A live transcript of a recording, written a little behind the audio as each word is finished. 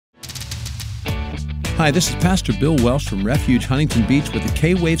Hi, this is Pastor Bill Welsh from Refuge, Huntington Beach with the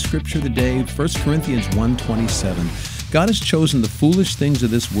K-Wave Scripture of the Day, 1 Corinthians 1:27. God has chosen the foolish things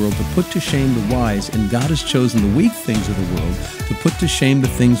of this world to put to shame the wise, and God has chosen the weak things of the world to put to shame the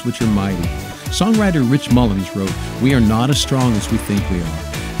things which are mighty. Songwriter Rich Mullins wrote, "We are not as strong as we think we are."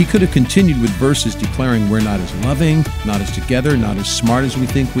 He could have continued with verses declaring we're not as loving, not as together, not as smart as we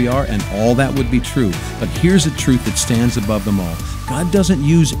think we are, and all that would be true. But here's a truth that stands above them all. God doesn't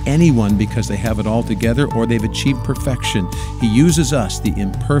use anyone because they have it all together or they've achieved perfection. He uses us, the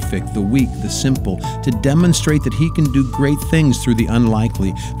imperfect, the weak, the simple, to demonstrate that He can do great things through the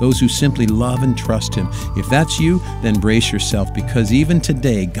unlikely, those who simply love and trust Him. If that's you, then brace yourself, because even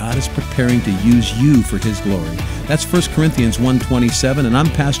today, God is preparing to use you for His glory. That's 1 Corinthians 1:27, and I'm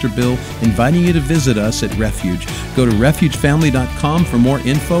Pastor Bill, inviting you to visit us at Refuge. Go to refugefamily.com for more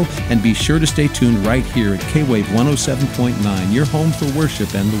info, and be sure to stay tuned right here at K-Wave 107.9, your home for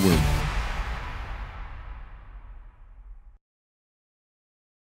worship and the Word.